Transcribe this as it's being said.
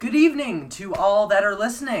Good evening to all that are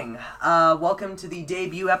listening. Welcome to the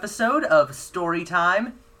debut episode of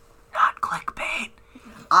Storytime, not clickbait.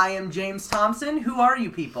 I am James Thompson. Who are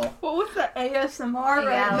you people? What was the ASMR?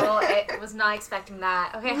 I was not expecting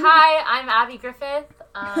that. Okay, hi, I'm Abby Griffith.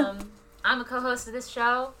 I'm a co-host of this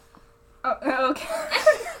show. Oh, okay.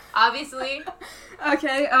 Obviously.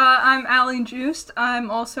 Okay, I'm Allie Juiced.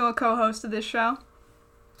 I'm also a co-host of this show.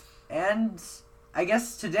 And I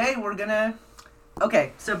guess today we're gonna...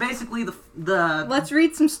 Okay, so basically the... Let's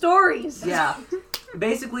read some stories. Yeah.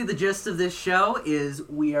 Basically the gist of this show is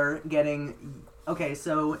we are getting... Okay,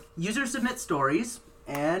 so users submit stories,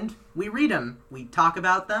 and we read them. We talk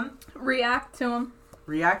about them. React to them.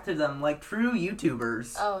 React to them like true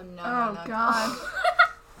YouTubers. Oh, no, Oh, no. God.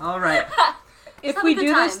 All right. If we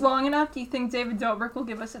do this long enough, do you think David Dobrik will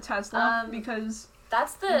give us a Tesla? Because...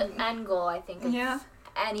 That's the end goal, I think, of Yeah.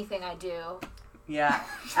 anything I do. Yeah,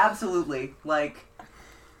 absolutely. Like,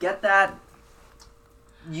 get that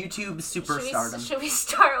YouTube superstardom. Should we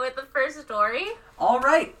start with the first story? All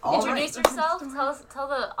right. Introduce yourself. Tell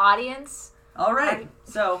the audience. All right.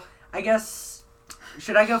 So, I guess,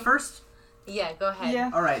 should I go first? Yeah, go ahead.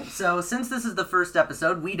 Yeah. All right. So, since this is the first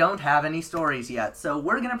episode, we don't have any stories yet. So,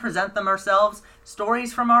 we're going to present them ourselves,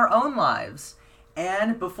 stories from our own lives.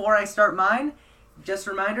 And before I start mine, just a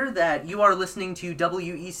reminder that you are listening to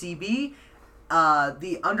WECB,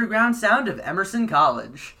 the underground sound of Emerson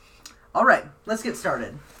College. All right, let's get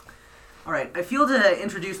started. All right, I feel to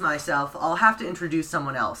introduce myself, I'll have to introduce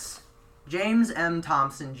someone else. James M.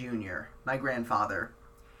 Thompson, Jr., my grandfather.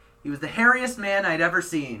 He was the hairiest man I'd ever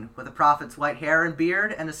seen, with a prophet's white hair and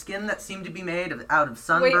beard, and a skin that seemed to be made out of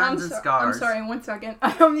sunburns and scars. I'm sorry, 1 second.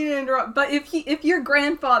 I don't mean to interrupt, but if your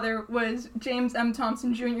grandfather was James M.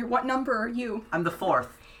 Thompson Jr., what number are you? I'm the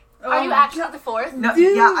fourth. Are you actually the fourth? No,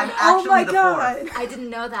 Dude, yeah, I'm actually the fourth. I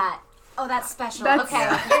didn't know that. Oh, that's special. That's- Okay,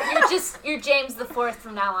 Yeah. you're James the fourth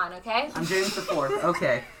from now on. Okay. I'm James the fourth.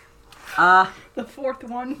 Okay. The fourth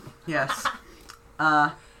one. Yes.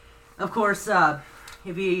 Of course,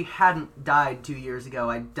 if he hadn't died 2 years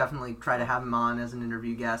ago, I'd definitely try to have him on as an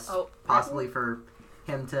interview guest. Oh. Possibly for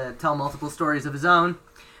him to tell multiple stories of his own.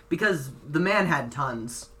 Because the man had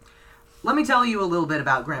tons. Let me tell you a little bit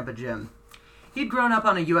about Grandpa Jim. He'd grown up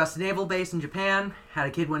on a U.S. naval base in Japan, had a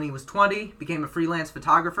kid when he was 20, became a freelance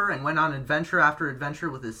photographer, and went on adventure after adventure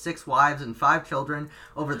with his 6 wives and 5 children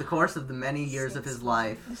over the course of the many years of his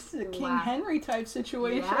life. This is a King Wow. Henry type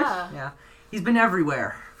situation. Yeah. Yeah. He's been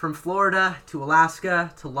everywhere, from Florida to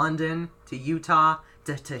Alaska to London to Utah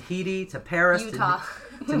to Tahiti to Paris Utah.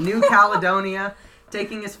 to New Caledonia,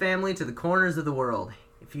 taking his family to the corners of the world.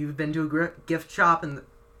 If you've been to a gift shop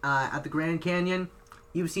at the Grand Canyon,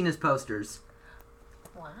 you've seen his posters.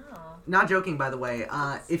 Wow. Not joking, by the way.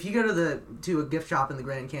 If you go to a gift shop in the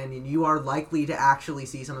Grand Canyon, you are likely to actually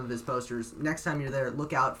see some of his posters. Next time you're there,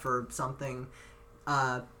 look out for something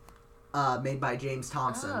made by James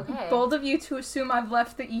Thompson. Oh, okay. Bold of you to assume I've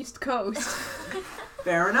left the East Coast.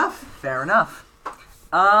 Fair enough.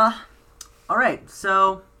 Alright,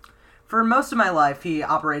 so for most of my life, he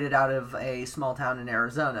operated out of a small town in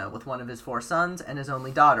Arizona with one of his 4 sons and his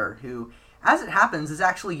only daughter, who, as it happens, is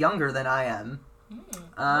actually younger than I am.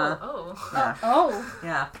 Yeah. Oh.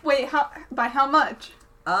 Yeah. Wait, by how much?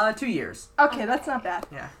 2 years. Okay, that's not bad.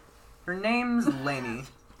 Yeah. Her name's Lainey.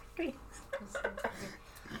 Great.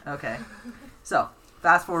 Okay. So,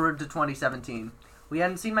 fast forward to 2017. We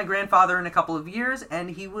hadn't seen my grandfather in a couple of years, and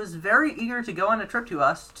he was very eager to go on a trip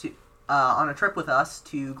with us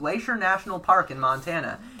to Glacier National Park in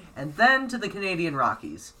Montana, and then to the Canadian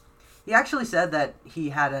Rockies. He actually said that he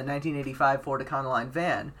had a 1985 Ford Econoline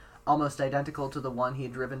van, almost identical to the one he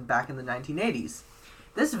had driven back in the 1980s.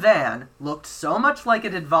 This van looked so much like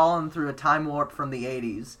it had fallen through a time warp from the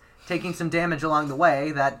 80s, taking some damage along the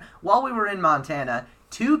way, that while we were in Montana,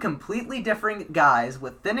 2 completely different guys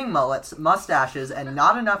with thinning mullets, mustaches, and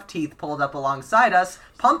not enough teeth pulled up alongside us,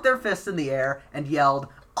 pumped their fists in the air, and yelled,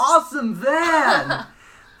 "Awesome van!"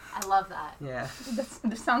 I love that. Yeah.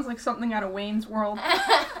 This sounds like something out of Wayne's World.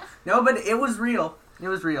 No, but it was real. It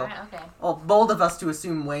was real. Right, okay. Well, bold of us to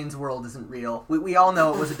assume Wayne's World isn't real. We all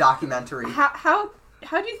know it was a documentary. How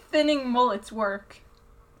do thinning mullets work?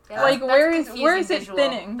 Yeah, Like, that's where a is confusing it visual,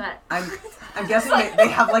 thinning? but- I'm guessing they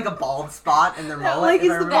have like a bald spot in their mullet. Like, if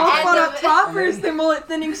is I the remember. bald end spot of up it. top, or is the mullet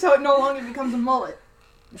thinning so it no longer becomes a mullet?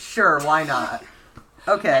 Sure, why not?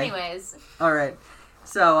 Okay. Anyways. All right.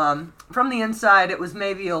 So, from the inside, it was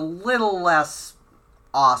maybe a little less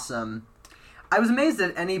awesome. I was amazed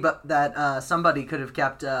that somebody could have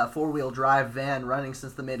kept a 4-wheel drive van running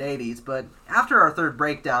since the mid-'80s, but after our third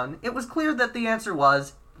breakdown, it was clear that the answer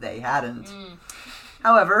was they hadn't.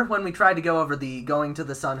 However, when we tried to go over the Going to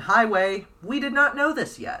the Sun Highway, we did not know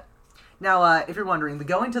this yet. Now, if you're wondering, the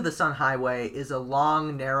Going to the Sun Highway is a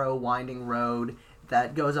long, narrow, winding road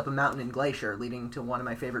that goes up a mountain and glacier, leading to one of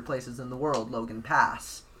my favorite places in the world, Logan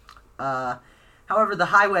Pass. However, the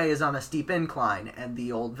highway is on a steep incline, and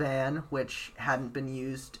the old van, which hadn't been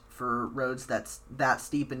used for roads that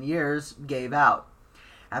steep in years, gave out.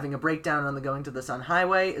 Having a breakdown on the Going to the Sun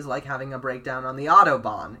Highway is like having a breakdown on the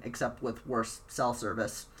Autobahn, except with worse cell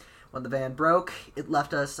service. When the van broke, it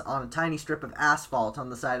left us on a tiny strip of asphalt on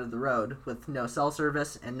the side of the road, with no cell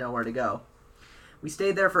service and nowhere to go. We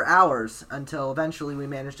stayed there for hours, until eventually we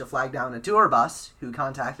managed to flag down a tour bus, who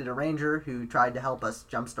contacted a ranger who tried to help us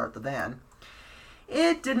jumpstart the van.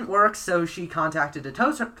 It didn't work, so she contacted a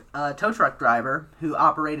tow truck driver, who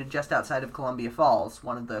operated just outside of Columbia Falls,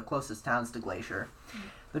 one of the closest towns to Glacier.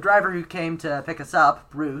 The driver who came to pick us up,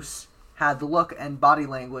 Bruce, had the look and body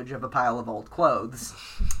language of a pile of old clothes.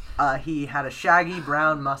 He had a shaggy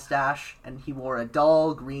brown mustache, and he wore a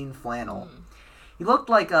dull green flannel. He looked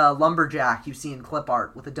like a lumberjack you see in clip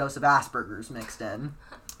art with a dose of Asperger's mixed in.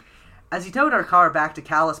 As he towed our car back to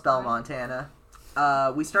Kalispell, Montana,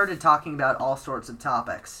 we started talking about all sorts of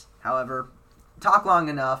topics. However, talk long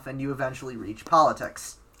enough and you eventually reach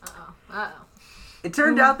politics. It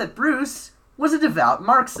turned out that Bruce was a devout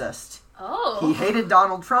Marxist. Oh. He hated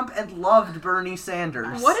Donald Trump and loved Bernie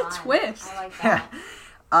Sanders. What a twist. I like that.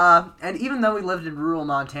 And even though he lived in rural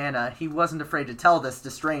Montana, he wasn't afraid to tell this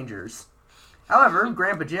to strangers. However,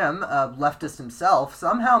 Grandpa Jim, a leftist himself,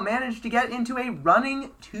 somehow managed to get into a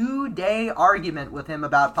running 2-day argument with him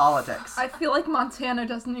about politics. I feel like Montana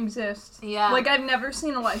doesn't exist. Yeah. Like, I've never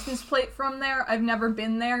seen a license plate from there. I've never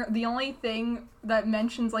been there. The only thing that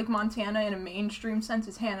mentions, like, Montana in a mainstream sense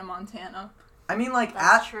is Hannah, Montana. I mean, like,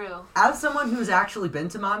 That's true. as someone who's actually been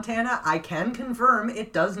to Montana, I can confirm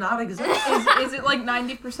it does not exist. Is it, like,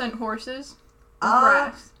 90% horses? Or Uh,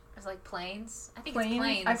 grass? It's like plains. I think Plains? it's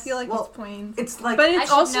plains. I feel like Well, it's plains. It's like... But I it's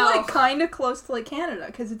should also, know. like, kind of close to, like, Canada,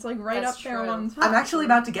 because it's, like, right That's up there true. on top. I'm actually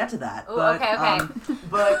about to get to that. Ooh, but,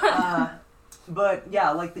 okay. But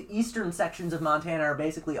yeah, like the eastern sections of Montana are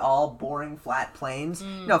basically all boring flat plains.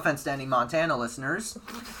 No offense to any Montana listeners.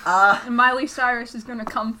 And Miley Cyrus is gonna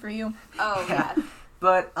come for you. Oh, Yeah. yeah.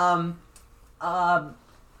 But on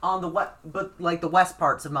the west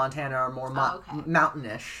parts of Montana are more Okay.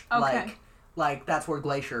 mountainish. Okay. Like that's where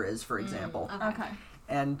Glacier is, for example. Okay.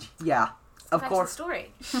 And yeah, of Back course, to the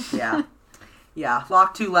story. yeah, yeah.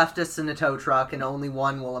 Lock 2 leftists in a tow truck, and only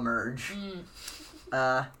one will emerge.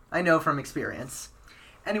 I know from experience.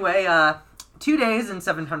 Anyway, 2 days and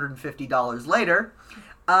 $750 later,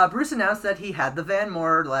 Bruce announced that he had the van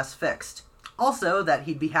more or less fixed. Also, that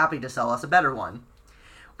he'd be happy to sell us a better one.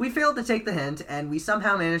 We failed to take the hint, and we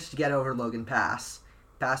somehow managed to get over Logan Pass.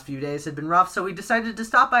 Past few days had been rough, so we decided to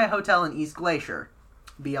stop by a hotel in East Glacier.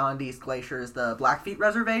 Beyond East Glacier is the Blackfeet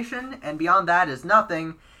Reservation, and beyond that is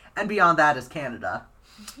nothing, and beyond that is Canada.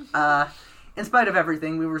 In spite of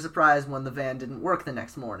everything, we were surprised when the van didn't work the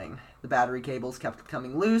next morning. The battery cables kept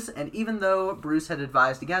coming loose, and even though Bruce had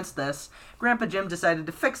advised against this, Grandpa Jim decided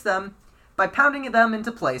to fix them by pounding them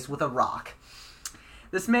into place with a rock.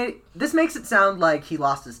 This makes it sound like he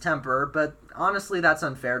lost his temper, but honestly that's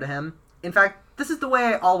unfair to him. In fact, this is the way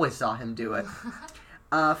I always saw him do it.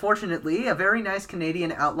 Fortunately, a very nice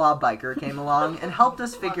Canadian outlaw biker came along and helped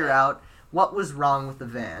us figure out what was wrong with the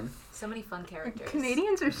van. So many fun characters.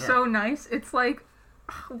 Canadians are so nice. It's like,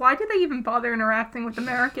 why do they even bother interacting with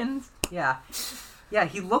Americans? Yeah. Yeah,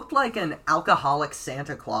 he looked like an alcoholic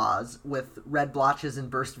Santa Claus with red blotches and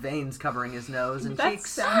burst veins covering his nose and That cheeks.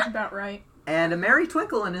 sounds about right. And a merry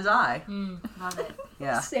twinkle in his eye. Love it.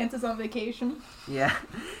 Yeah. Santa's on vacation. Yeah.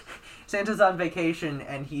 Santa's on vacation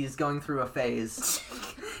and he's going through a phase.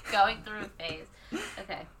 Going through a phase.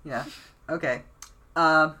 Okay. Yeah. Okay.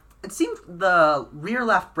 It seemed the rear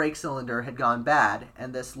left brake cylinder had gone bad,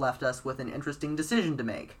 and this left us with an interesting decision to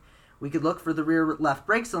make. We could look for the rear left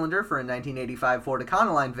brake cylinder for a 1985 Ford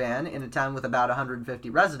Econoline van in a town with about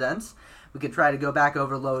 150 residents. We could try to go back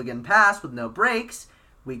over Logan Pass with no brakes.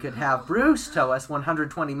 We could have Bruce tow us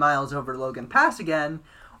 120 miles over Logan Pass again,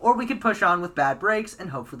 or we could push on with bad brakes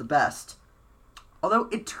and hope for the best. Although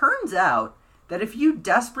it turns out that if you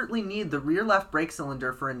desperately need the rear left brake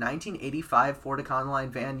cylinder for a 1985 Ford Econoline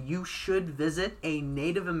van, you should visit a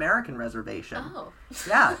Native American reservation. Oh.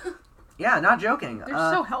 Yeah. Yeah, not joking. They're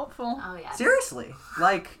so helpful. Oh, yes. Seriously.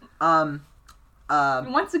 Like,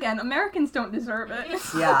 Once again, Americans don't deserve it.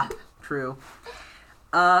 yeah, true.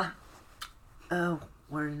 Where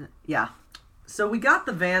is it? Yeah. So we got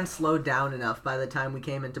the van slowed down enough by the time we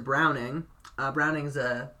came into Browning. Browning's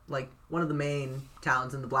one of the main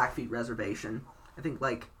towns in the Blackfeet Reservation. I think,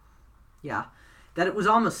 that it was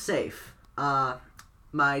almost safe.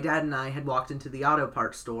 My dad and I had walked into the auto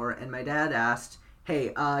parts store, and my dad asked,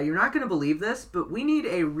 "Hey, you're not going to believe this, but we need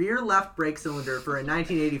a rear left brake cylinder for a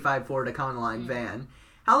 1985 Ford Econoline van.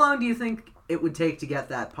 How long do you think it would take to get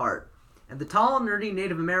that part?" And the tall, nerdy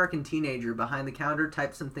Native American teenager behind the counter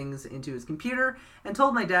typed some things into his computer and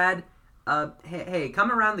told my dad, hey, come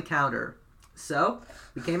around the counter. So,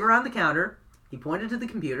 we came around the counter, he pointed to the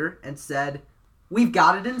computer and said, "We've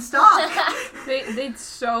got it in stock." They'd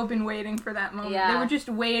so been waiting for that moment. Yeah. They were just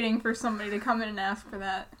waiting for somebody to come in and ask for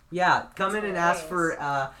that. Yeah, come in and ask for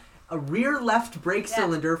a rear left brake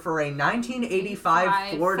cylinder for a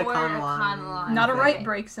 1985 Ford Econoline. Not a van. right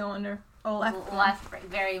brake cylinder. A left one. Left brake.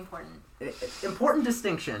 Very important. Important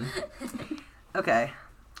distinction. Okay.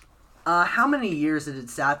 How many years it had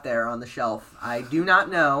sat there on the shelf, I do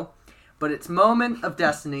not know, but its moment of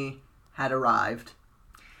destiny had arrived.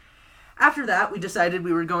 After that, we decided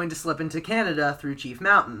we were going to slip into Canada through Chief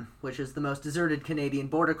Mountain, which is the most deserted Canadian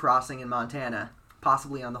border crossing in Montana,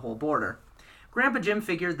 possibly on the whole border. Grandpa Jim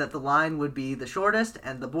figured that the line would be the shortest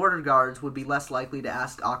and the border guards would be less likely to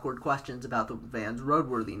ask awkward questions about the van's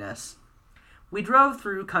roadworthiness. We drove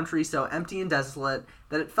through country so empty and desolate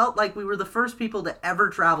that it felt like we were the first people to ever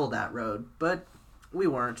travel that road, but we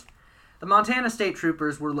weren't. The Montana State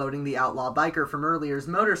Troopers were loading the outlaw biker from earlier's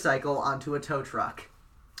motorcycle onto a tow truck.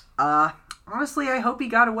 Honestly, I hope he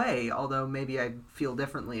got away, although maybe I'd feel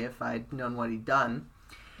differently if I'd known what he'd done.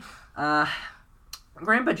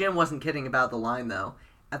 Grandpa Jim wasn't kidding about the line, though.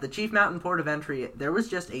 At the Chief Mountain Port of Entry, there was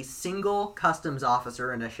just a single customs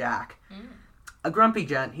officer in a shack. A grumpy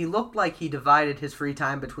gent, he looked like he divided his free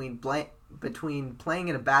time between playing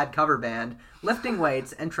in a bad cover band, lifting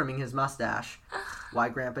weights, and trimming his mustache. Why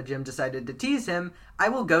Grandpa Jim decided to tease him, I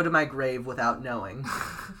will go to my grave without knowing.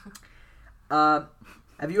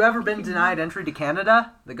 Have you ever been denied entry to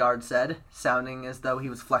Canada? The guard said, sounding as though he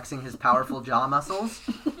was flexing his powerful jaw muscles.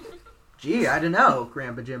 Gee, I don't know,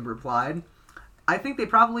 Grandpa Jim replied. I think they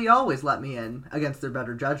probably always let me in, against their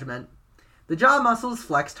better judgment. The jaw muscles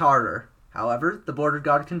flexed harder. However, the border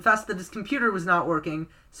guard confessed that his computer was not working,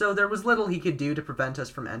 so there was little he could do to prevent us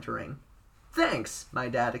from entering. Thanks, my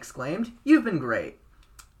dad exclaimed. You've been great.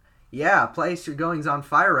 Yeah, place your going's on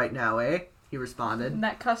fire right now, eh? He responded. And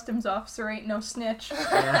that customs officer ain't no snitch.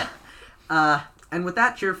 Yeah. And with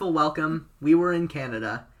that cheerful welcome, we were in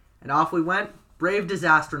Canada. And off we went, brave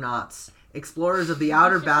disastronauts, explorers of the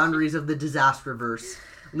outer boundaries of the disasterverse,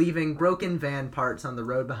 leaving broken van parts on the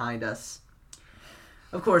road behind us.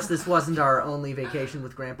 Of course, this wasn't our only vacation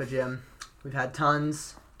with Grandpa Jim. We've had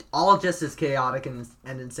tons, all just as chaotic and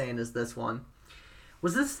insane as this one.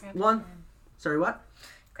 Was this Grandpa one... Jim. Sorry, what?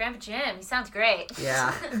 Grandpa Jim, he sounds great.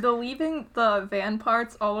 Yeah. The leaving the van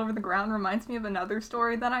parts all over the ground reminds me of another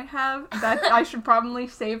story that I have that I should probably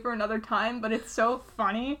save for another time, but it's so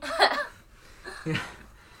funny. Yeah.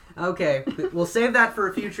 Okay, we'll save that for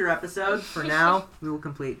a future episode. For now, we will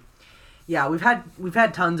complete. Yeah, we've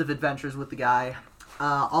had tons of adventures with the guy,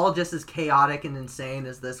 all just as chaotic and insane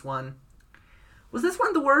as this one. Was this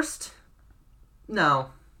one the worst? No,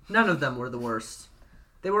 none of them were the worst.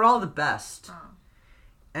 They were all the best. Oh.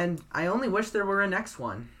 And I only wish there were a next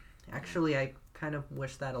one. Actually, I kind of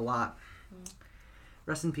wish that a lot.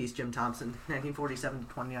 Rest in peace, Jim Thompson, 1947 to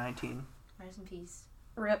 2019. Rest in peace.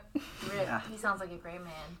 Rip. Rip. Yeah. He sounds like a great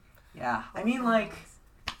man. Yeah, I mean, like,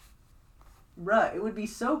 bruh, it would be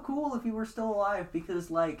so cool if he were still alive because,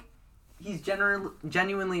 like, he's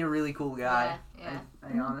genuinely a really cool guy. Yeah.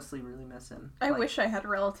 I honestly really miss him. I Like, wish I had a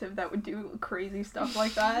relative that would do crazy stuff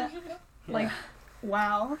like that. yeah, Like,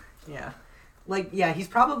 wow. yeah. Like, yeah, he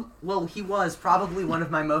was probably one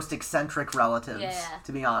of my most eccentric relatives, Yeah.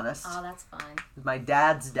 to be honest. Oh, that's fun. My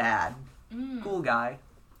dad's dad. Mm. Cool guy.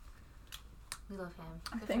 We love him.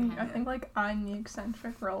 I Good for think him. like I'm the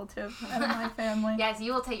eccentric relative out of my family. Yes,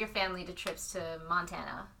 you will take your family to trips to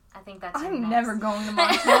Montana. I think that's your I'm next. never going to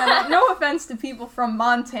Montana. No offense to people from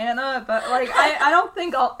Montana, but like I don't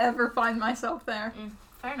think I'll ever find myself there.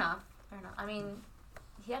 Fair enough. Fair enough. I mean,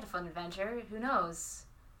 he had a fun adventure. Who knows?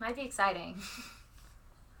 Might be exciting.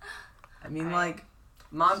 I mean, Alright. like,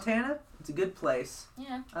 Montana, it's a good place.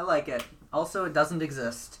 Yeah. I like it. Also, it doesn't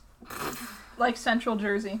exist. Like Central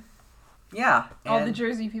Jersey. Yeah. All the and-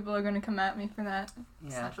 Jersey people are going to come at me for that.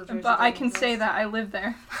 Yeah. Central Jersey But I doesn't can say exist. that I live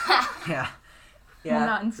there. Yeah. Yeah. Well,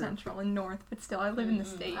 not in true. Central, in North, but still, I live in the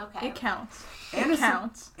state. okay. It counts. And It as,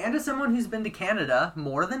 counts. and as someone who's been to Canada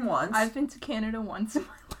more than once, I've been to Canada once in my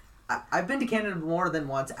life. I've been to Canada more than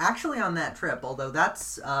once. Actually, on that trip, although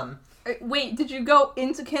that's Wait, did you go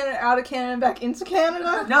into Canada, out of Canada, and back into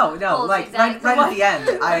Canada? no, Well, like exactly. right at the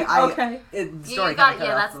end. I Okay. the You story got kinda cut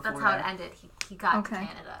yeah. off That's before how it that. ended. he got Okay. to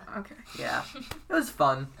Canada. Okay. Yeah, it was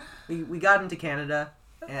fun. We got into Canada,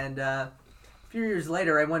 and a few years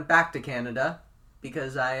later, I went back to Canada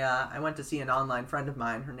because I went to see an online friend of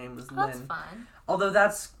mine. Her name was Oh, that's Lynn. fun. Although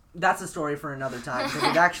that's a story for another time because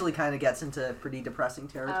it actually kind of gets into pretty depressing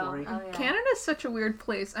territory. Oh, yeah. Canada's such a weird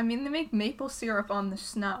place. I mean, they make maple syrup on the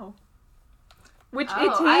snow, which Oh, it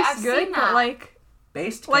tastes I've good, seen but that. like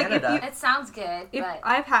Based Like, if Canada. you- It sounds good, if but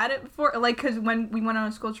I've had it before, like because when we went on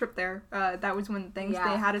a school trip there, that was one of the things Yeah.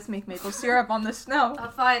 they had us make maple syrup on the snow. a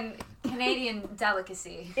fun Canadian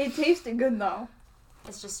delicacy. It tasted good though.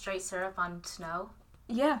 It's just straight syrup on snow.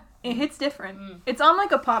 Yeah, it hits different. Mm. It's on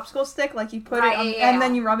like a popsicle stick, like you put Right, it on, yeah. and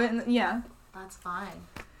then you rub it. Yeah. That's fun.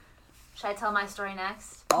 Should I tell my story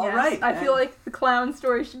next? All Yes, right. I feel and like the clown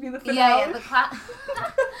story should be the finale. Yeah, the clown.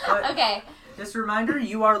 Okay. Just a reminder,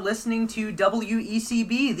 you are listening to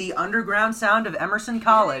WECB, the underground sound of Emerson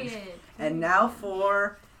College. Period. And now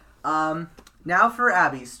for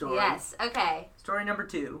Abby's story. Yes. Okay. Story number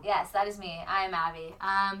 2. Yes, that is me. I am Abby.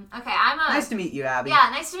 Okay, I'm a. Nice to meet you, Abby. Yeah,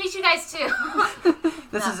 nice to meet you guys too.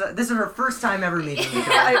 This is her first time ever meeting each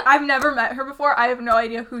other. I've never met her before. I have no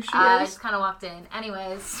idea who she I is. just kind of walked in.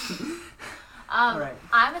 Anyways, Alright.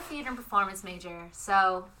 I'm a theater and performance major,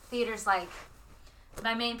 so theater's like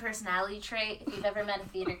my main personality trait. If you've ever met a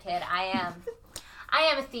theater kid, I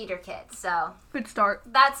am a theater kid. So Good start.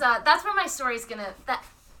 that's where my story's gonna.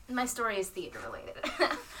 My story is theater related.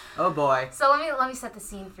 Oh boy. So let me set the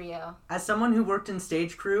scene for you. As someone who worked in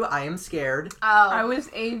stage crew, I am scared. I Oh, was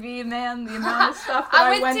AV, man. The amount of stuff that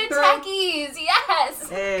I I'm went with two through. techies. Yes.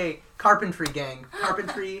 Hey, carpentry gang.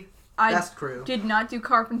 Carpentry, I best crew. did not do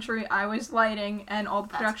carpentry. I was lighting, and all the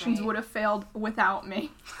That's productions great. would have failed without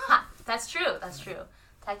me. Ha, that's true. That's true.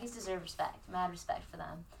 Techies deserve respect. Mad respect for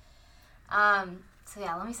them. So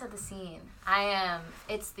yeah, let me set the scene.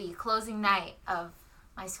 It's the closing night of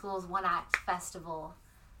my school's one-act festival.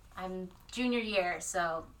 I'm junior year,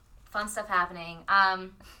 so fun stuff happening.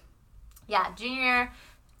 Yeah, junior year,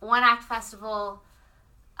 one-act festival,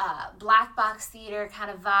 black box theater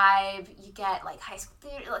kind of vibe. You get like high school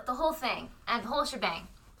theater, like the whole thing, and the whole shebang.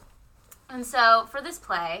 And so for this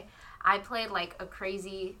play, I played like a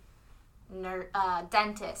crazy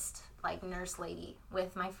dentist, like nurse lady,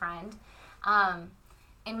 with my friend.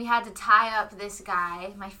 And we had to tie up this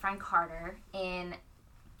guy, my friend Carter, in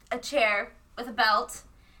a chair with a belt.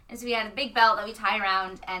 And so we had a big belt that we tie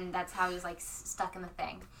around, and that's how he was like stuck in the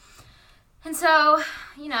thing. And so,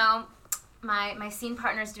 you know, my scene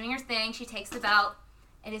partner is doing her thing. She takes the belt.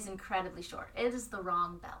 It is incredibly short. It is the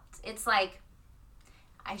wrong belt. It's like,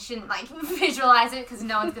 I shouldn't like visualize it because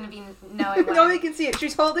no one's gonna be knowing. What Nobody can see it.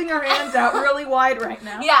 She's holding her hands out really wide right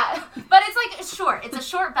now. Yeah, but it's like short. It's a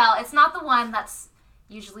short belt. It's not the one that's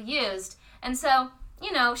usually used. And so,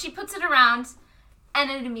 you know, she puts it around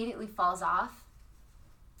and it immediately falls off.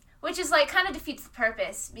 Which is like kind of defeats the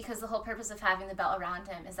purpose because the whole purpose of having the belt around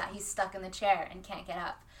him is that he's stuck in the chair and can't get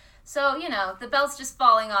up. So, you know, the belt's just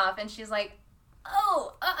falling off and she's like,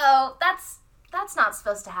 "Oh, that's not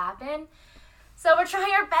supposed to happen." So we're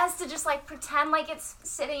trying our best to just like pretend like it's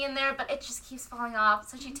sitting in there, but it just keeps falling off.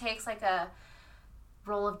 So she takes like a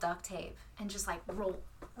roll of duct tape and just like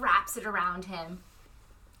wraps it around him,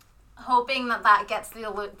 hoping that gets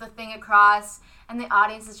the thing across. And the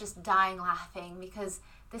audience is just dying laughing because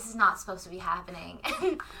this is not supposed to be happening.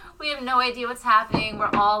 And we have no idea what's happening. We're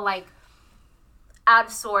all like out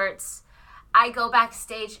of sorts. I go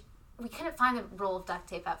backstage. We couldn't find the roll of duct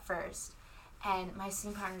tape at first. And my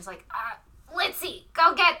scene partner's like, "Litzy,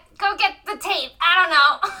 go get the tape." I don't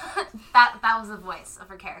know. that was the voice of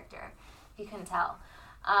her character. You couldn't tell.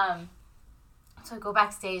 So I go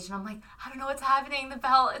backstage and I'm like, "I don't know what's happening. The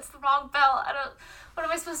belt, it's the wrong belt. What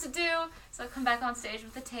am I supposed to do?" So I come back on stage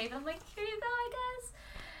with the tape and I'm like, "Here you go, I guess."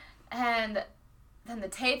 And then the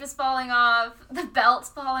tape is falling off. The belt's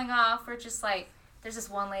falling off. We're just like, there's this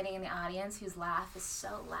one lady in the audience whose laugh is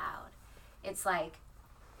so loud. It's like,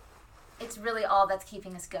 it's really all that's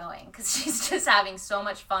keeping us going because she's just having so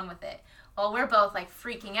much fun with it. While we're both like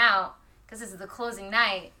freaking out because this is the closing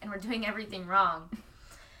night and we're doing everything wrong.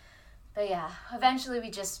 But yeah, eventually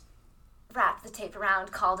we just wrapped the tape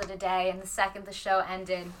around, called it a day, and the second the show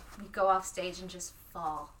ended, we go off stage and just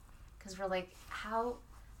fall. Because we're like, how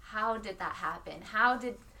did that happen? How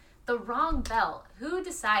did the wrong belt, who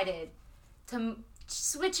decided to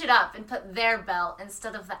switch it up and put their belt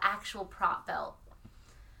instead of the actual prop belt?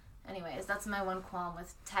 Anyways, that's my one qualm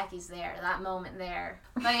with techies there, that moment there.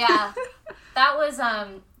 But yeah, that was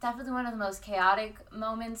definitely one of the most chaotic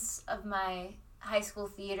moments of my high school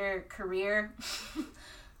theater career.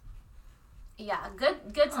 Yeah,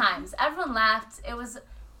 good times. Everyone laughed.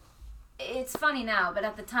 It's funny now, but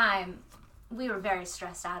at the time, we were very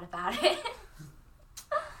stressed out about it.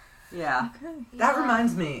 Yeah. Okay. That Yeah.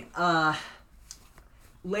 reminds me.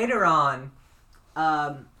 Later on,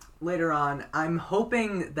 I'm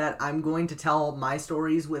hoping that I'm going to tell my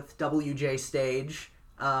stories with WJ Stage,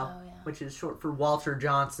 yeah. which is short for Walter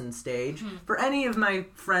Johnson Stage. For any of my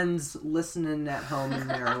friends listening at home in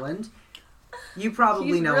Maryland, you probably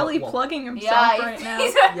He's know. really what plugging himself Yeah, right now.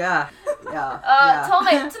 Yeah,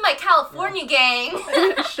 yeah. To my California gang.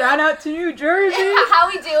 Shout out to New Jersey. How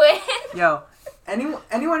we doing? Yo,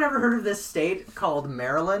 anyone ever heard of this state called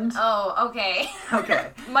Maryland? Oh, okay.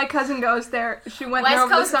 Okay. My cousin goes there. She went West there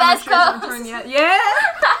over Coast, the summer. Best She hasn't Coast. returned yet. Yeah.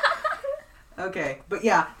 Okay, but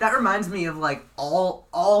yeah, that reminds me of like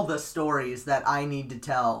all the stories that I need to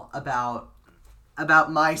tell about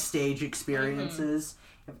my stage experiences.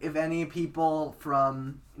 If any people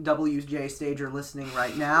from WJ Stage are listening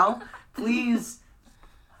right now, please.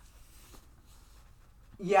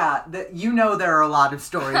 Yeah, there are a lot of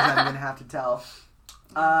stories I'm gonna have to tell.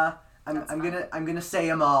 I'm gonna say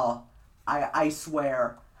them all. I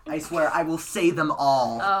swear. I will say them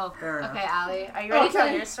all. Oh, Fair enough. okay, Allie. Are you ready to tell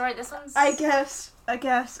Okay. your story? This one's... I guess.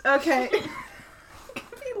 Okay.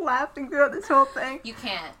 Be laughing throughout this whole thing. You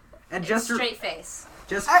can't. And It's just straight face.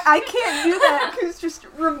 I can't do that because just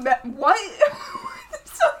what? There's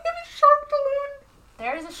something in a shark balloon.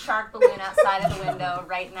 There is a shark balloon outside of the window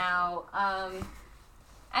right now.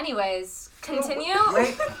 Anyways, continue.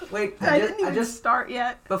 Wait. I didn't even I just start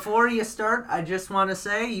yet. Before you start, I just want to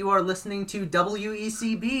say you are listening to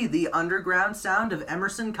WECB, the underground sound of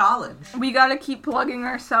Emerson College. We gotta keep plugging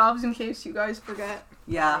ourselves in case you guys forget.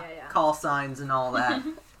 Yeah, Yeah. call signs and all that.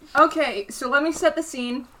 Okay, so let me set the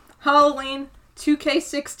scene. Halloween,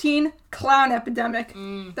 2K16, clown epidemic.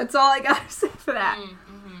 That's all I gotta say for that.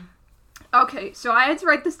 Okay, so I had to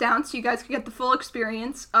write this down so you guys could get the full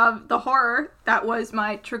experience of the horror that was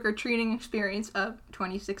my trick-or-treating experience of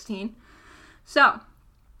 2016. So,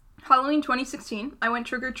 Halloween 2016, I went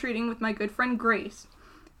trick-or-treating with my good friend Grace.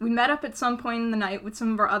 We met up at some point in the night with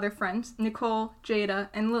some of our other friends, Nicole, Jada,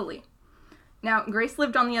 and Lily. Now, Grace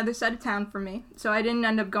lived on the other side of town from me, so I didn't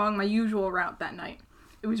end up going my usual route that night.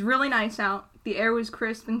 It was really nice out, the air was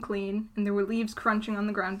crisp and clean, and there were leaves crunching on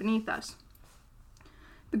the ground beneath us.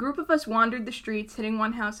 The group of us wandered the streets, hitting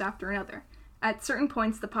one house after another. At certain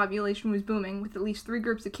points, the population was booming, with at least 3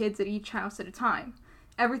 groups of kids at each house at a time.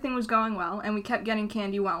 Everything was going well, and we kept getting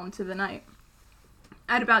candy well into the night.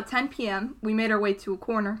 At about 10 p.m., we made our way to a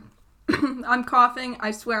corner. I'm coughing.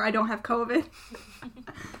 I swear I don't have COVID.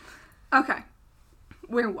 Okay.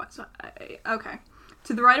 Where was I? Okay.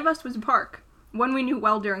 To the right of us was a park, one we knew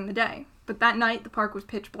well during the day, but that night the park was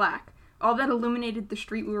pitch black. All that illuminated the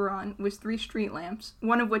street we were on was 3 street lamps,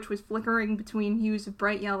 one of which was flickering between hues of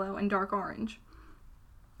bright yellow and dark orange.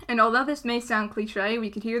 And although this may sound cliche,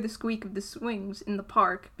 we could hear the squeak of the swings in the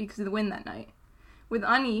park because of the wind that night. With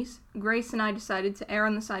unease, Grace and I decided to err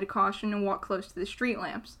on the side of caution and walk close to the street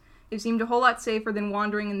lamps. It seemed a whole lot safer than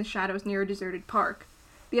wandering in the shadows near a deserted park.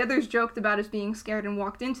 The others joked about us being scared and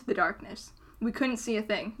walked into the darkness. We couldn't see a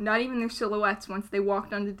thing, not even their silhouettes once they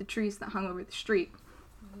walked under the trees that hung over the street.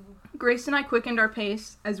 Grace and I quickened our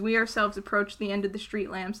pace as we ourselves approached the end of the street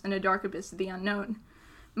lamps and a dark abyss of the unknown.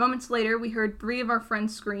 Moments later, we heard 3 of our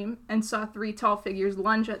friends scream and saw 3 tall figures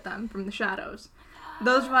lunge at them from the shadows.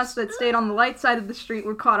 Those of us that stayed on the light side of the street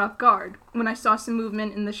were caught off guard when I saw some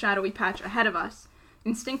movement in the shadowy patch ahead of us.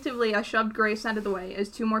 Instinctively, I shoved Grace out of the way as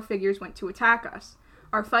 2 more figures went to attack us.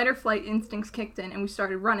 Our fight-or-flight instincts kicked in and we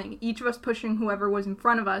started running, each of us pushing whoever was in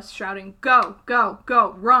front of us, shouting, "Go, go,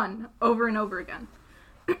 go, run," over and over again.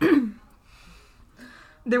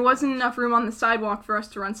 There wasn't enough room on the sidewalk for us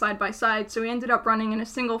to run side by side, so we ended up running in a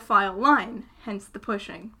single file line, hence the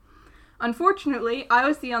pushing. Unfortunately, I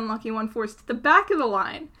was the unlucky one forced to the back of the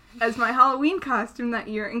line, as my Halloween costume that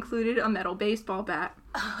year included a metal baseball bat.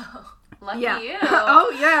 Lucky Yeah. you.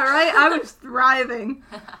 Oh, yeah, right? I was thriving.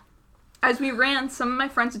 As we ran, some of my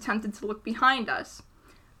friends attempted to look behind us.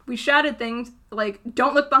 We shouted things like,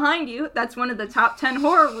 "Don't look behind you," that's one of the top 10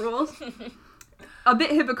 horror rules. A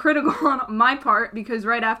bit hypocritical on my part, because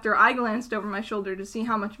right after I glanced over my shoulder to see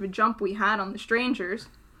how much of a jump we had on the strangers,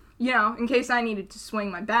 you know, in case I needed to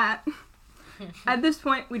swing my bat. At this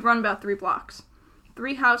point, we'd run about 3 blocks.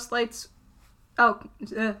 3 house lights...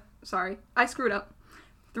 sorry, I screwed up.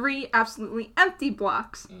 3 absolutely empty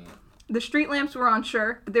blocks. The street lamps were on,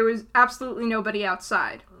 sure, but there was absolutely nobody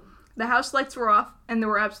outside. The house lights were off, and there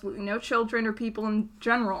were absolutely no children or people in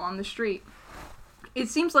general on the street. It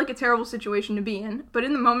seems like a terrible situation to be in, but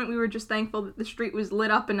in the moment we were just thankful that the street was lit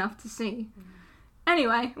up enough to see.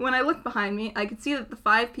 Anyway, when I looked behind me, I could see that the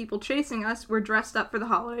 5 people chasing us were dressed up for the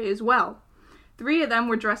holiday as well. 3 of them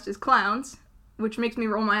were dressed as clowns, which makes me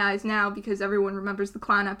roll my eyes now because everyone remembers the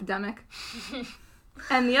clown epidemic.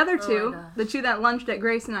 And the other 2, the 2 that lunged at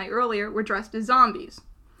Grace and I earlier, were dressed as zombies.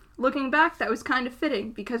 Looking back, that was kind of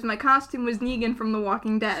fitting because my costume was Negan from The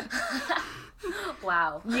Walking Dead.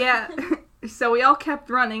 Wow. Yeah. So we all kept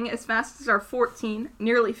running as fast as our 14,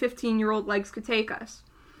 nearly 15-year-old legs could take us.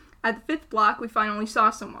 At the 5th block, we finally saw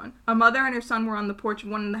someone. A mother and her son were on the porch of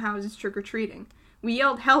one of the houses trick-or-treating. We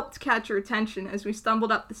yelled help to catch her attention as we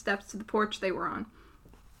stumbled up the steps to the porch they were on.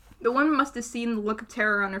 The woman must have seen the look of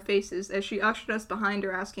terror on our faces as she ushered us behind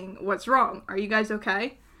her asking, "What's wrong? Are you guys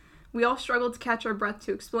okay?" We all struggled to catch our breath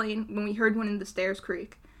to explain when we heard one of the stairs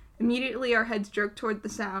creak. Immediately our heads jerked toward the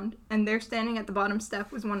sound, and there standing at the bottom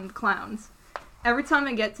step was one of the clowns. Every time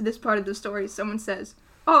I get to this part of the story, someone says,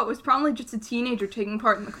 "Oh, it was probably just a teenager taking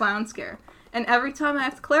part in the clown scare." And every time I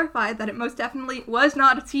have to clarify that it most definitely was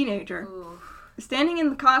not a teenager. Ooh. Standing in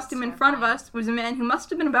the costume in front of us was a man who must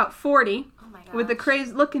have been about 40, Oh my god. with a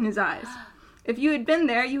crazed look in his eyes. If you had been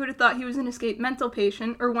there, you would have thought he was an escaped mental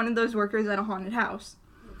patient or one of those workers at a haunted house.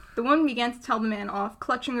 The woman began to tell the man off,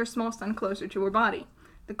 clutching her small son closer to her body.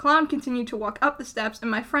 The clown continued to walk up the steps, and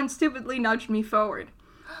my friend stupidly nudged me forward.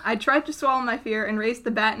 I tried to swallow my fear and raised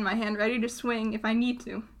the bat in my hand, ready to swing if I need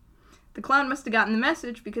to. The clown must have gotten the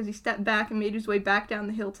message because he stepped back and made his way back down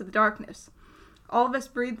the hill to the darkness. All of us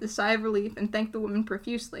breathed a sigh of relief and thanked the woman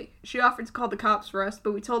profusely. She offered to call the cops for us,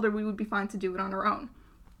 but we told her we would be fine to do it on our own.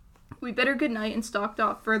 We bid her good night and stalked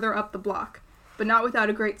off further up the block, but not without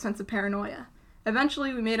a great sense of paranoia.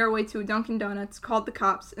 Eventually, we made our way to a Dunkin' Donuts, called the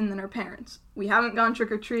cops, and then our parents. We haven't gone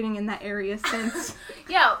trick-or-treating in that area since.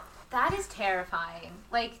 Yo, that is terrifying.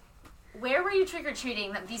 Like, where were you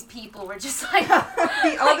trick-or-treating that these people were just like...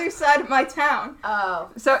 The other side of my town. Oh.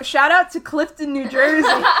 So, shout out to Clifton, New Jersey.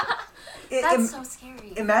 That's so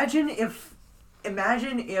scary. Imagine if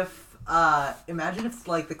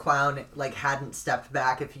like the clown like hadn't stepped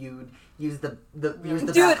back. If you'd use the Dude,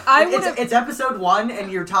 bat. I would've- It's episode 1,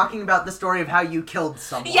 and you're talking about the story of how you killed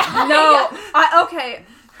someone. Yeah. No,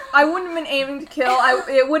 I wouldn't have been aiming to kill.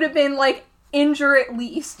 It would have been like injure at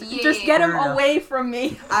least. Yeah, Just get him fair enough. away from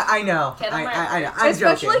me. I know. Get 'em I right. know. I'm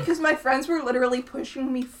Especially joking. because my friends were literally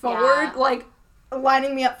pushing me forward, Yeah. like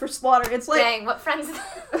lining me up for slaughter. It's like Dang, what friends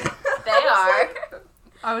they are.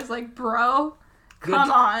 I was like, bro, Good-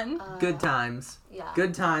 come on. Good times. Yeah.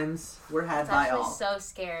 Good times were had It's by actually all. so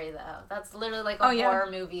scary, though. That's literally like a horror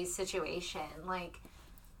movie situation. Like,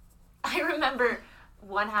 I remember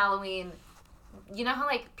one Halloween, you know how,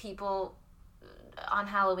 like, people on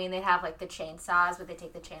Halloween, they'd have, like, the chainsaws, but they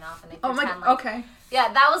take the chain off and they Oh pretend, my, like... okay.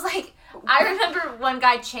 Yeah, that was, like... I remember one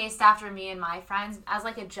guy chased after me and my friends as,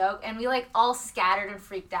 like, a joke, and we, like, all scattered and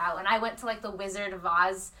freaked out, and I went to, like, the Wizard of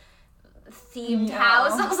Oz themed No.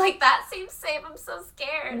 house. I was like, that seems safe. I'm so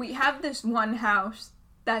scared. We have this one house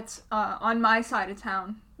that's on my side of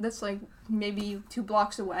town that's like maybe 2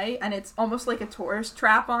 blocks away, and it's almost like a tourist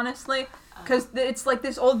trap, honestly, because it's like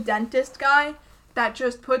this old dentist guy that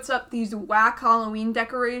just puts up these whack Halloween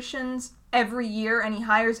decorations every year, and he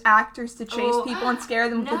hires actors to chase Oh, people and scare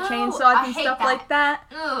them with the no, chainsaws I and hate stuff that. like that.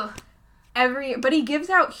 Ugh. But he gives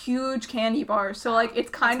out huge candy bars, so like it's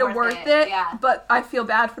kind of It's worth worth it. it, yeah. But I feel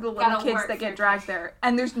bad for the little Gotta kids work that for get your dragged cash. there,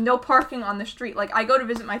 and there's no parking on the street. Like I go to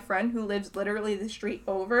visit my friend who lives literally the street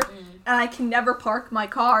over, and I can never park my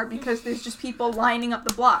car because there's just people lining up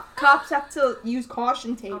the block. Cops have to use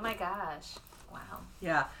caution tape. Oh my gosh. Wow.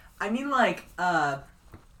 Yeah, I mean, like,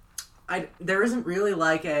 there isn't really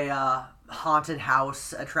like a haunted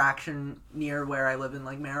house attraction near where I live in,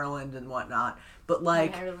 like Maryland and whatnot. But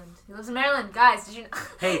like, Maryland. He lives in Maryland. Guys, did you know?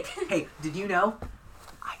 hey, did you know?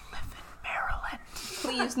 I live in Maryland.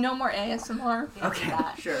 Please, no more ASMR. We don't do Okay,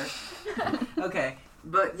 that. sure. Okay,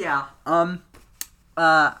 but yeah,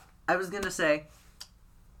 I was gonna say,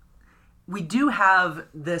 we do have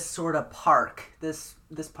this sort of park, this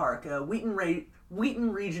park, Wheaton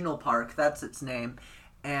Regional Park, that's its name,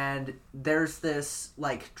 and there's this,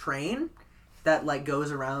 like, train that, like,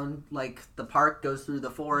 goes around, like, the park, goes through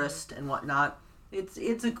the forest and whatnot. It's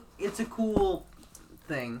a cool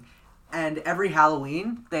thing. And every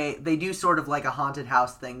Halloween, they do sort of like a haunted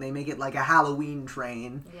house thing. They make it like a Halloween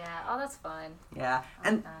train. Yeah. Oh, that's fun. Yeah, I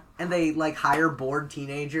like and that. and they like hire bored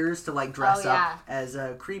teenagers to like dress Oh, yeah. up as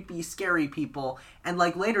creepy, scary people. And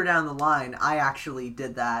like later down the line, I actually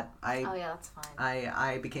did that. Oh yeah, that's fun.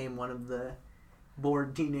 I became one of the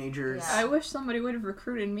bored teenagers. Yeah. I wish somebody would have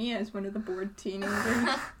recruited me as one of the bored teenagers.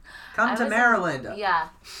 Come I to was- Maryland. Yeah.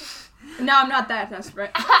 No, I'm not that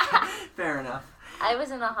desperate. Fair enough. I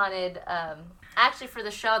was in a haunted, actually for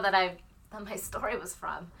the show that my story was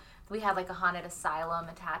from, we had like a haunted asylum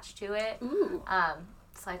attached to it. Ooh.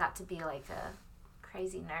 So I got to be like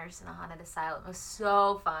crazy nurse in a haunted asylum. It was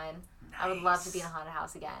so fun. I would love to be in a haunted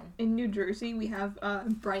house again. In New Jersey, we have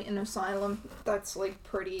Brighton Asylum. That's like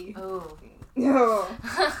pretty. Oh.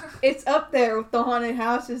 It's up there with the haunted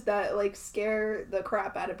houses that like scare the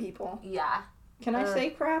crap out of people. Yeah. Can I say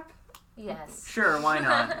crap? Yes. Sure, why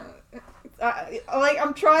not?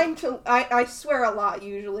 I'm trying to. I swear a lot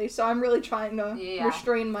usually, so I'm really trying to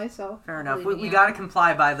restrain myself. Fair enough. Really, We got to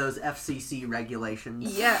comply by those FCC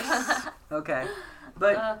regulations. Yes. Okay.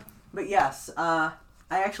 But yes, I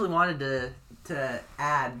actually wanted to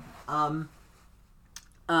add.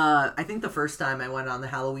 I think the first time I went on the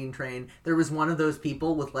Halloween train, there was one of those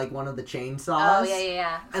people with like one of the chainsaws. Oh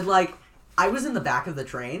yeah. And like, I was in the back of the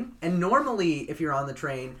train, and normally if you're on the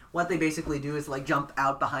train, what they basically do is like jump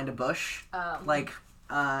out behind a bush, like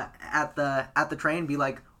at the train, be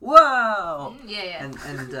like, whoa, Yeah.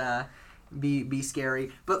 and be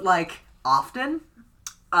scary. But like often,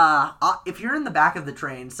 if you're in the back of the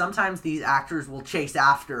train, sometimes these actors will chase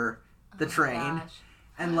after the train. Gosh.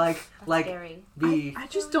 And like Scary. I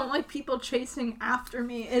just don't like people chasing after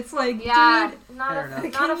me. It's like, dude, Not Fair a enough.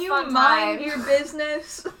 not can a you fun mind time. your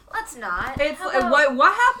business? Let's not. It's How like, about-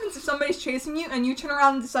 what happens if somebody's chasing you and you turn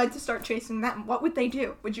around and decide to start chasing them? What would they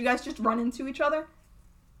do? Would you guys just run into each other?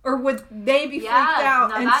 Or would they be freaked out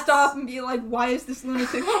no, and that's- stop and be like, why is this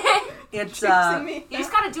lunatic it's chasing me? You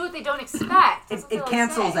just gotta do what they don't expect. That's what it they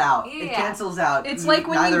cancels say. out. Yeah. It cancels out. It's like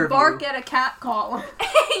when neither you of bark at a cat collar.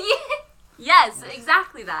 Yes,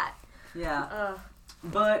 exactly that. Yeah. Ugh.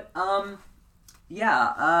 But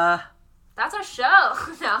yeah. That's our show.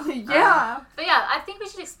 No. Yeah. But yeah, I think we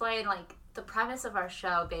should explain like the premise of our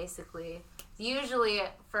show. Basically, usually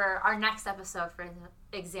for our next episode, for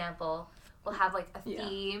example, we'll have like a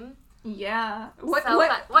theme. Yeah.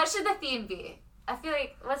 What should the theme be? I feel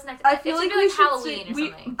like what's next? I feel it like should be we like should Halloween or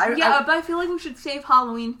something. but I feel like we should save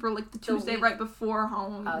Halloween for like the Tuesday week. right before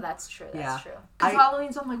Halloween. Oh, that's true. That's Yeah. true. Because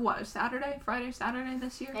Halloween's on like what, a Saturday? Saturday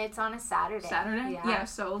this year? It's on a Saturday. Saturday? Yeah.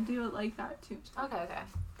 So we'll do it like that too. Okay.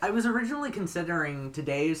 I was originally considering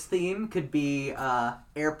today's theme could be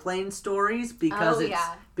airplane stories because it's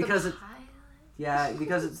because it's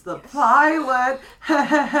because it's the pilot.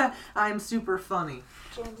 I'm super funny.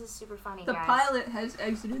 James is super funny. The guys. pilot has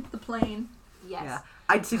exited the plane. Yes. Yeah.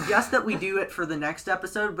 I'd suggest that we do it for the next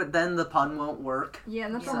episode, but then the pun won't work. Yeah,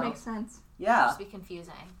 that Yeah. don't make sense. Yeah. Just be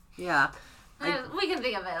confusing. Yeah. We can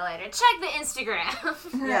think of it later. Check the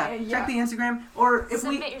Instagram. Yeah. Check the Instagram, or if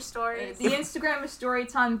Submit your stories. The Instagram is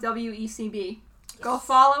Storytime WECB. Go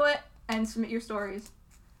follow it and submit your stories.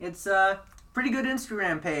 it's a pretty good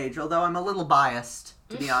Instagram page, although I'm a little biased,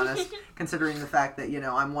 to be honest, considering the fact that,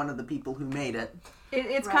 I'm one of the people who made it.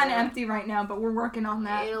 It's Right. kind of empty right now, but we're working on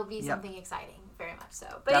that. It'll be Yep. something exciting, very much so.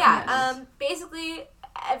 But Definitely. basically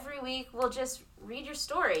every week we'll just read your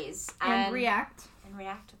stories And react. and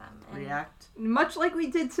react to them. And React. Much like we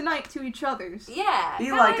did tonight to each other's. Yeah, Be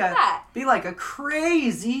kinda like that. Be like a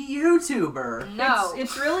crazy YouTuber. No.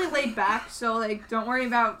 It's really laid back, so like don't worry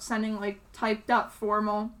about sending like typed up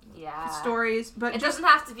formal yeah. stories. But It just doesn't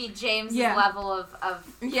have to be James' Yeah. level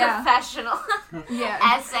of Yeah. professional yeah,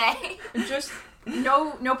 essay. just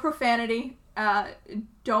no profanity.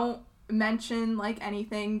 Don't mention like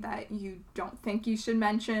anything that you don't think you should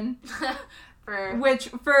mention. Which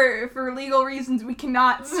for legal reasons we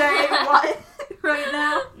cannot say what right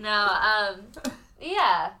now.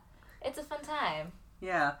 Yeah. It's a fun time.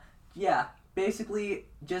 Yeah. Basically,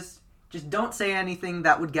 just don't say anything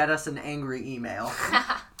that would get us an angry email.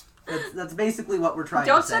 That's basically what we're trying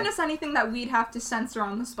Don't to say. send us anything that we'd have to censor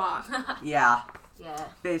on the spot. Yeah, Yeah.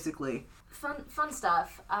 basically. Fun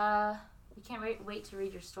stuff. We can't wait to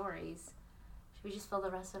read your stories. Should we just fill the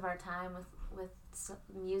rest of our time with some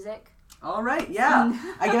music? All right, yeah.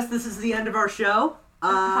 I guess this is the end of our show.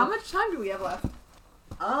 How much time do we have left?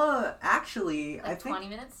 Actually, Like I think 20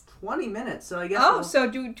 minutes? 20 minutes. So I guess. Oh, so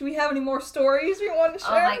do we have any more stories we want to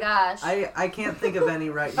Oh share? my gosh. I can't think of any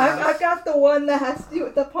right now. I've got the one that has to do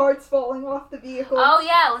with the parts falling off the vehicle. Oh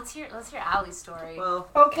yeah, let's hear Allie's story. Well,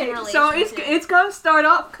 Okay, in so relation to- it's gonna start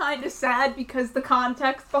off kind of sad because the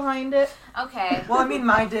context behind it. Okay. I mean,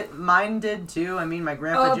 mine did too. I mean, my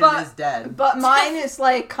grandpa Jim but- is dead. But mine is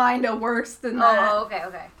like kind of worse than that. Oh, okay.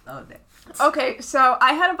 Oh, damn. Okay, so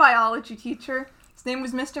I had a biology teacher. His name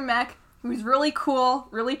was Mr. Meck. He was really cool,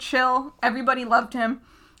 really chill. Everybody loved him.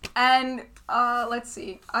 And, let's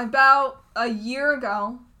see, about a year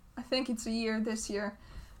ago, I think it's a year this year,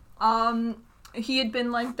 he had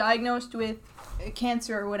been, like, diagnosed with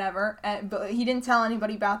cancer or whatever, but he didn't tell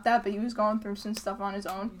anybody about that, but he was going through some stuff on his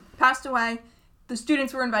own. Passed away. The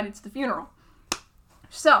students were invited to the funeral.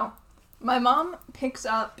 So, my mom picks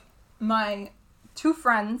up my two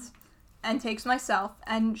friends and takes myself,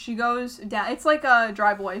 and she goes down. It's like a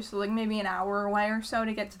driveway, so like maybe an hour away or so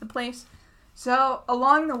to get to the place. So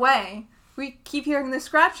along the way, we keep hearing this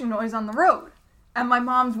scratching noise on the road, and my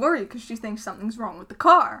mom's worried because she thinks something's wrong with the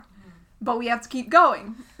car. But we have to keep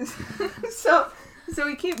going. so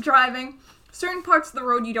we keep driving. Certain parts of the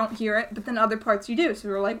road you don't hear it, but then other parts you do. So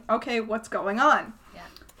we're like, okay, what's going on? Yeah.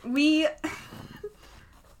 We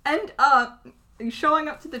end up showing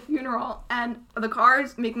up to the funeral, and the car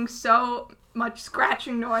is making so much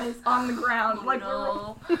scratching noise on the ground. Oh, like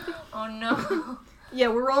no. Oh, no. Yeah,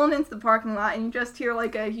 we're rolling into the parking lot, and you just hear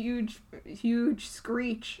like a huge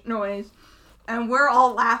screech noise. And we're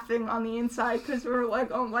all laughing on the inside because we're like,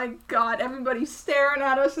 oh my god, everybody's staring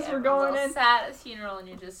at us as we're going in. Sat at a funeral and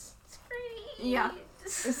you're just screaming. Yeah.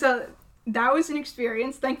 So that was an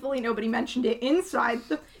experience. Thankfully, nobody mentioned it inside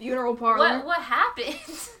the funeral parlor. What happened?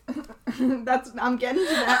 I'm getting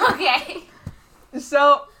to that. Okay.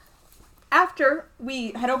 So after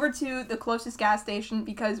we head over to the closest gas station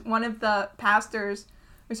because one of the pastors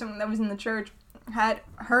or someone that was in the church had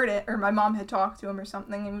heard it, or my mom had talked to him or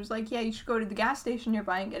something, and was like, yeah, you should go to the gas station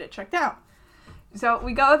nearby and get it checked out. So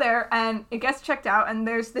we go there, and it gets checked out, and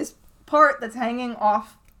there's this part that's hanging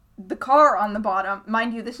off the car on the bottom.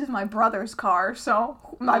 Mind you, this is my brother's car, so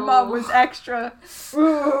my mom was extra.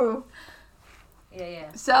 Ooh.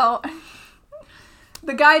 Yeah. So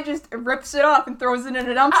the guy just rips it off and throws it in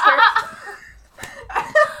a dumpster.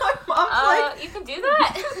 My mom's like, you can do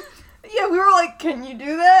that? yeah, we were like, can you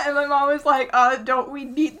do that? And my mom was like, don't we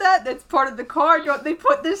need that? That's part of the car. Don't they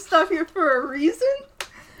put this stuff here for a reason?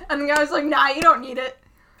 And the guy was like, nah, you don't need it.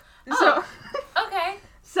 Oh, okay.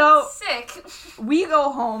 So Sick. we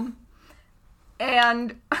go home,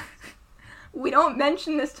 and we don't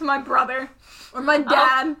mention this to my brother or my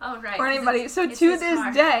dad right. or anybody. So it's to his this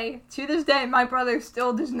car. day, my brother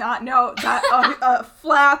still does not know that a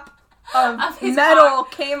flap of his metal car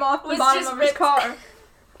came off the was bottom just of his ripped. car.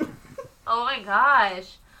 Oh my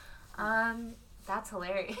gosh. That's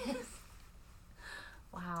hilarious.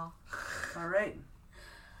 Wow. All right.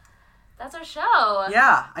 That's our show.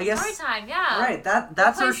 Yeah, I guess. Story time, yeah. All right,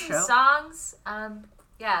 that's We'll our play show. some songs.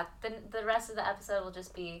 Yeah, the rest of the episode will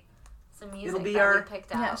just be some music It'll be that we our-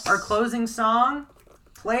 picked out. Yes. Our closing song.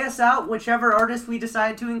 Play us out, whichever artist we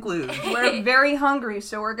decide to include. We're very hungry,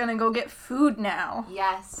 so we're gonna go get food now.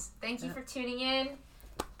 Yes. Thank you for tuning in.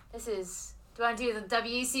 This is... Do you want to do the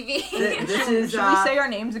WCB? This is. Should we say our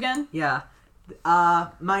names again? Yeah.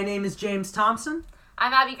 My name is James Thompson.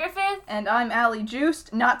 I'm Abby Griffith. And I'm Allie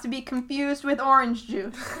Juiced, not to be confused with orange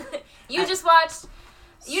juice. You just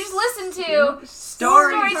listened to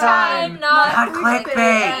Story time, not clickbait.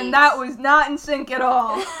 And that was not in sync at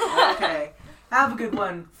all. Okay. Have a good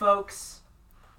one, folks.